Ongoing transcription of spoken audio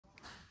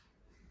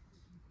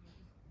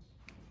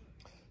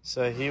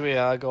So here we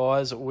are,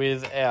 guys,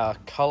 with our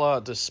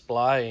colour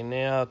display.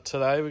 Now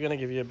today we're going to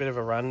give you a bit of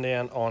a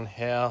rundown on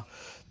how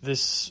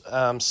this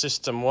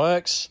system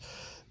works.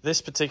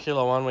 This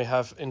particular one we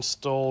have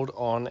installed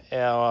on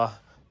our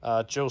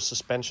dual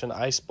suspension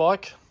Ace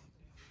bike.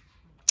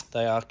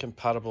 They are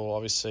compatible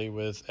obviously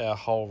with our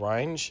whole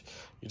range.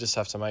 You just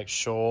have to make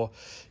sure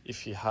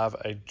if you have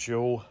a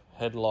dual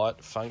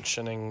headlight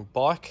functioning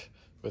bike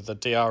with the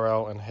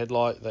DRL and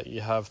headlight that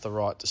you have the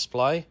right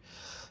display.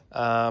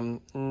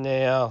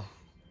 Now,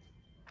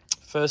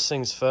 first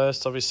things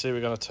first, obviously we're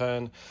going to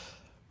turn,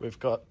 we've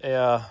got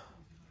our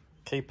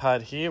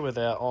keypad here with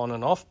our on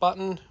and off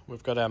button,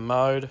 we've got our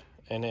mode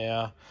and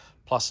our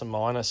plus and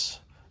minus.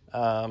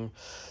 The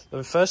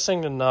first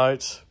thing to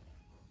note,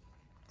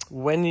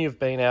 when you've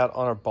been out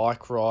on a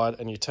bike ride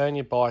and you turn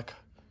your bike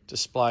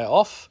display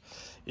off,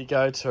 you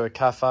go to a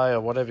cafe or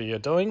whatever you're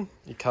doing,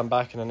 you come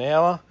back in an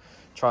hour,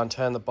 try and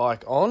turn the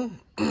bike on,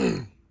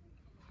 and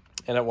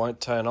it won't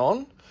turn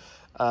on.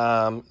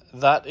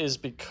 That is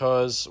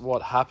because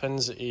what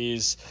happens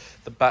is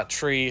the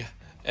battery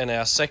and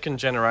our second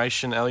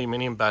generation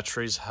aluminium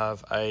batteries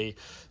have a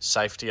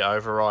safety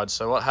override.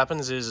 So what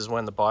happens is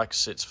when the bike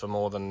sits for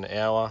more than an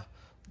hour,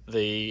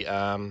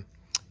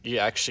 you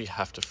actually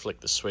have to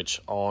flick the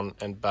switch on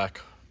and back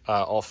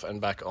off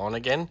and back on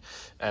again,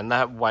 and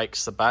that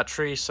wakes the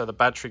battery. So the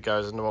battery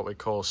goes into what we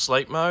call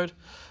sleep mode.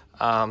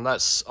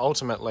 That's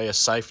ultimately a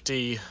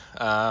safety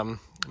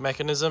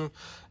mechanism,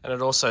 and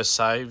it also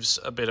saves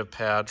a bit of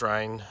power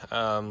drain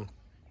on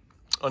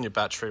your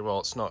battery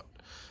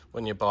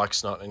when your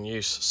bike's not in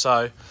use.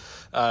 So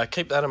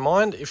keep that in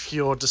mind if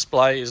your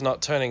display is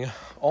not turning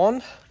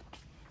on.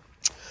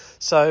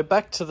 So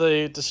back to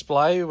the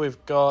display,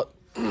 we've got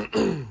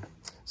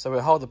so we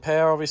hold the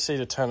power obviously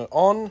to turn it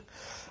on,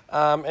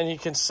 and you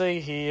can see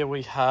here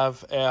we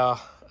have our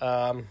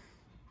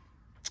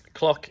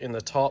clock in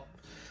the top.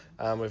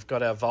 We've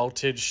got our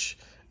voltage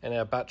and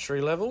our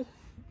battery level.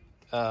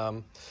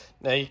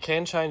 Now you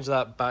can change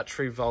that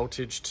battery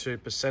voltage to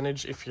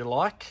percentage if you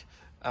like,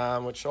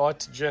 which I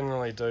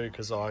generally do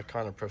because I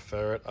kind of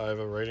prefer it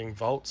over reading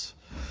volts.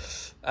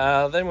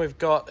 Then we've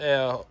got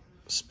our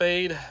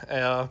speed,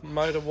 our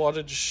motor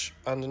wattage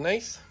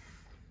underneath,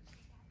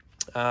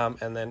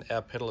 and then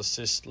our pedal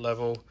assist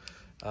level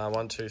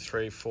 1, 2,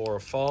 3, 4 or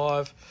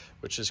 5,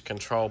 which is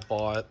controlled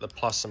by the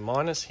plus and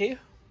minus here.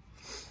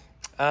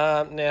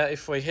 Now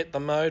if we hit the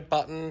mode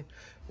button,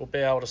 we'll be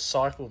able to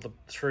cycle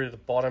through the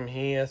bottom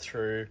here,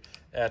 through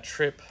our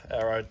trip,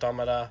 our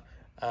odometer,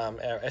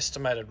 our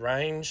estimated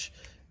range,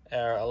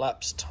 our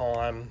elapsed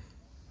time,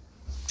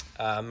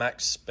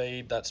 max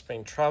speed that's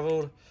been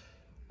travelled,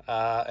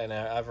 and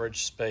our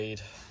average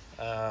speed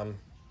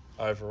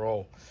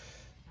overall.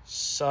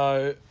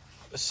 So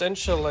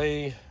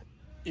essentially,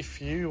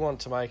 if you want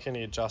to make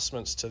any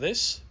adjustments to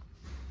this,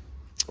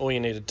 all you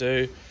need to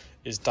do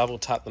is double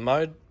tap the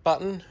mode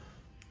button.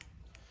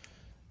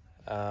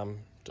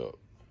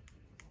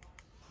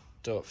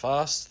 Do it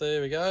fast,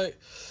 there we go.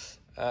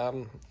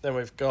 Then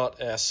we've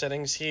got our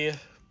settings here.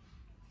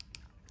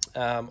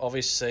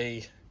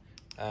 Obviously,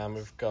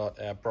 we've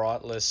got our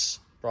brightness,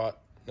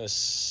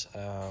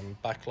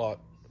 backlight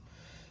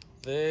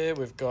there.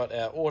 We've got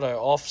our auto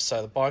off,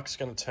 so the bike's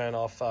going to turn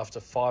off after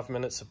 5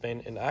 minutes of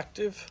being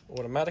inactive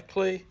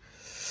automatically.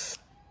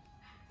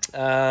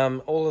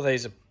 All of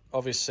these are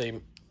obviously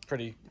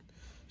pretty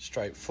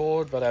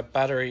straightforward, but our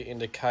battery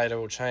indicator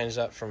will change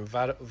that from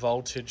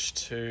voltage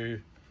to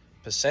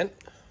percent,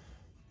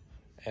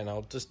 and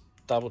I'll just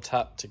double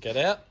tap to get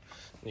out,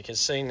 and you can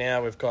see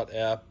now we've got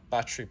our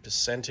battery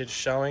percentage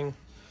showing,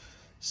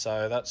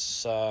 so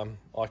that's I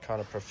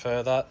kind of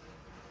prefer that.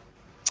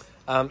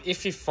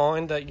 If you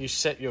find that you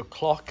set your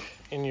clock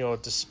in your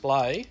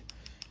display,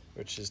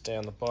 which is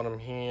down the bottom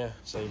here,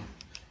 see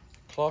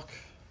clock,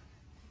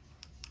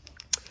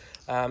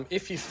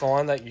 if you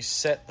find that you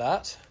set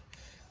that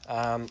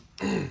and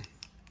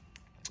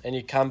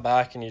you come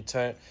back and you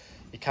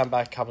come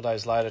back a couple of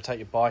days later, take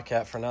your bike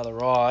out for another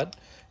ride,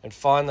 and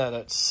find that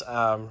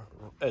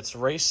it's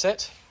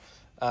reset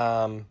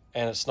and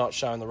it's not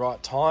showing the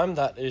right time,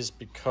 that is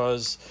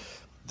because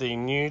the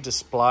new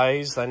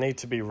displays, they need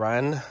to be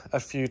ran a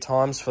few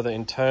times for the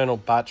internal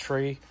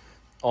battery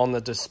on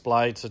the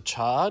display to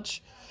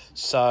charge.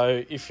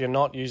 So if you're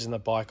not using the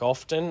bike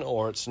often,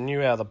 or it's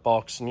new out of the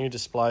box, new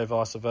display,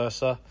 vice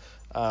versa,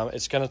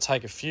 it's going to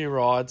take a few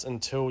rides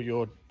until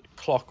your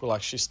clock will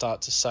actually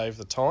start to save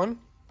the time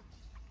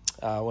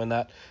when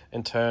that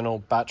internal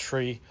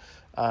battery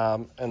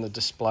and the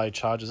display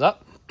charges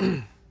up.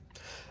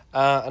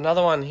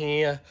 Another one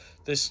here,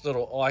 this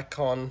little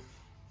icon,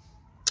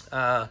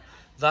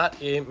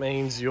 that it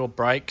means your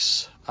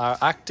brakes are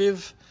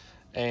active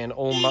and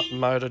all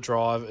motor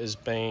drive is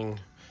being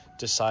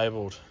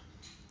disabled.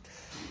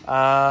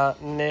 Now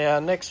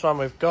next one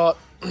we've got,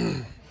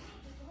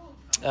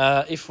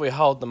 if we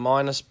hold the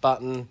minus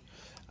button,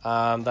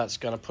 that's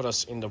going to put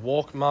us into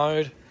walk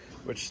mode,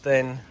 which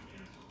then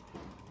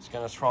is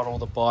going to throttle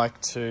the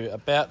bike to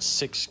about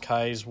 6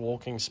 k's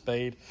walking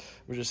speed,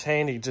 which is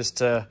handy just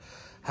to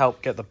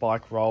help get the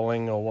bike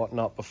rolling or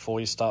whatnot before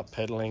you start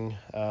pedaling,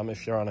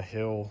 if you're on a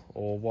hill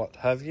or what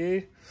have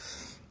you.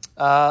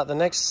 The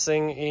next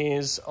thing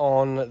is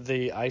on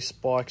the Ace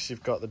bikes,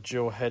 you've got the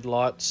dual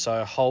headlights,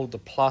 so hold the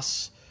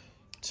plus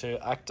to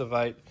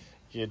activate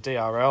your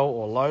DRL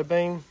or low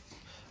beam,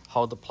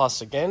 hold the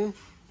plus again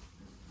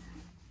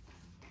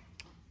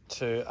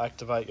to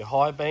activate your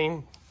high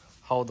beam,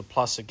 hold the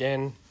plus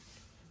again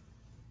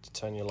to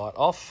turn your light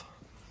off.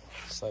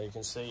 So you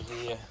can see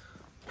here,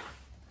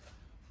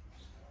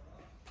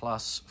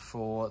 plus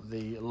for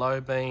the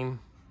low beam,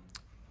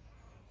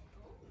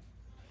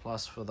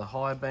 plus for the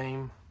high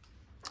beam,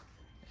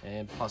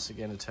 and plus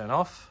again to turn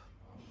off.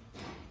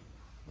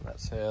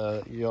 That's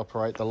how you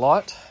operate the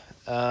light.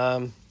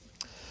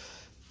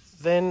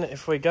 Then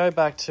if we go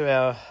back to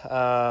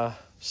our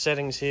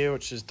settings here,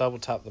 which is double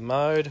tap the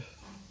mode,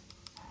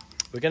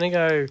 we're going to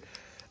go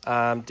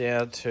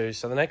down to,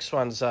 so the next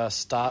one's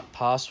start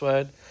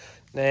password.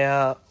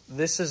 Now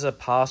this is a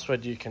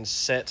password you can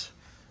set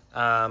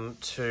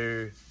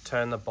to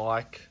turn the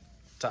bike,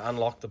 to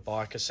unlock the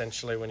bike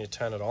essentially when you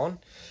turn it on.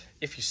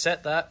 If you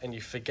set that and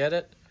you forget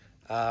it,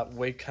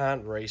 we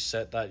can't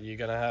reset that. You're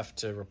going to have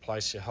to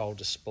replace your whole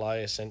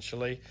display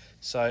essentially.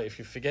 So if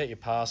you forget your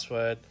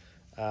password,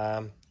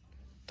 don't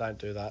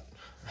do that.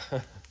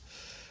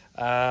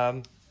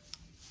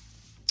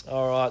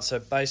 Alright, so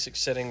basic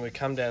setting, we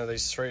come down to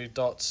these three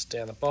dots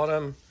down the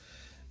bottom,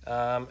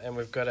 and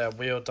we've got our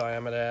wheel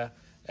diameter,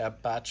 our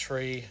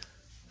battery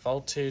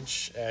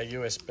voltage, our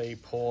USB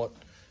port,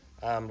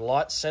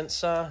 light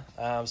sensor.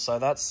 So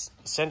that's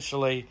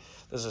essentially,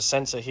 there's a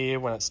sensor here.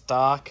 When it's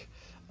dark,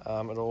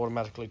 it'll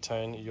automatically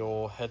turn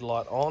your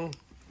headlight on.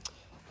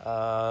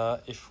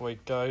 If we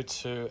go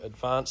to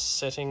advanced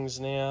settings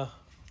now,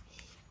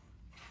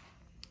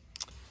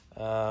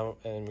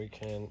 and we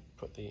can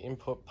put the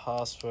input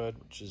password,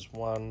 which is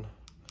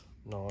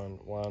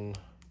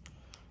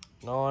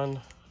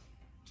 1919.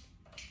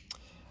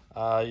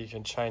 You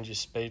can change your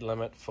speed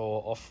limit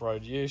for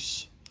off-road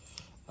use.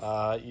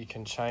 You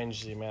can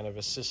change the amount of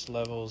assist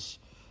levels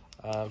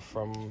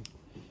from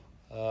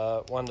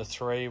 1 to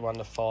 3, 1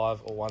 to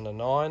 5, or 1 to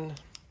 9.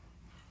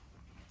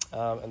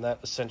 And that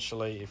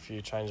essentially, if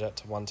you change that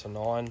to 1 to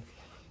 9,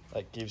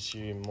 that gives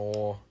you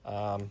more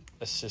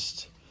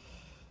assist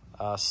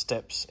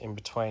steps in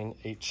between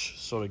each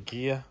sort of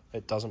gear.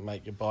 It doesn't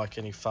make your bike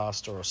any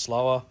faster or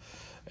slower.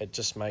 It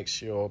just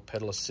makes your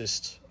pedal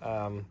assist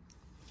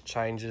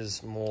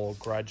changes more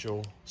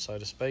gradual, so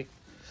to speak.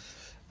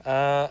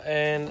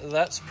 And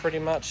that's pretty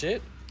much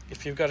it.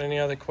 If you've got any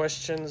other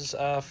questions,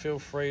 feel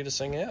free to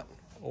sing out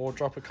or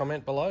drop a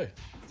comment below.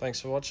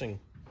 Thanks for watching.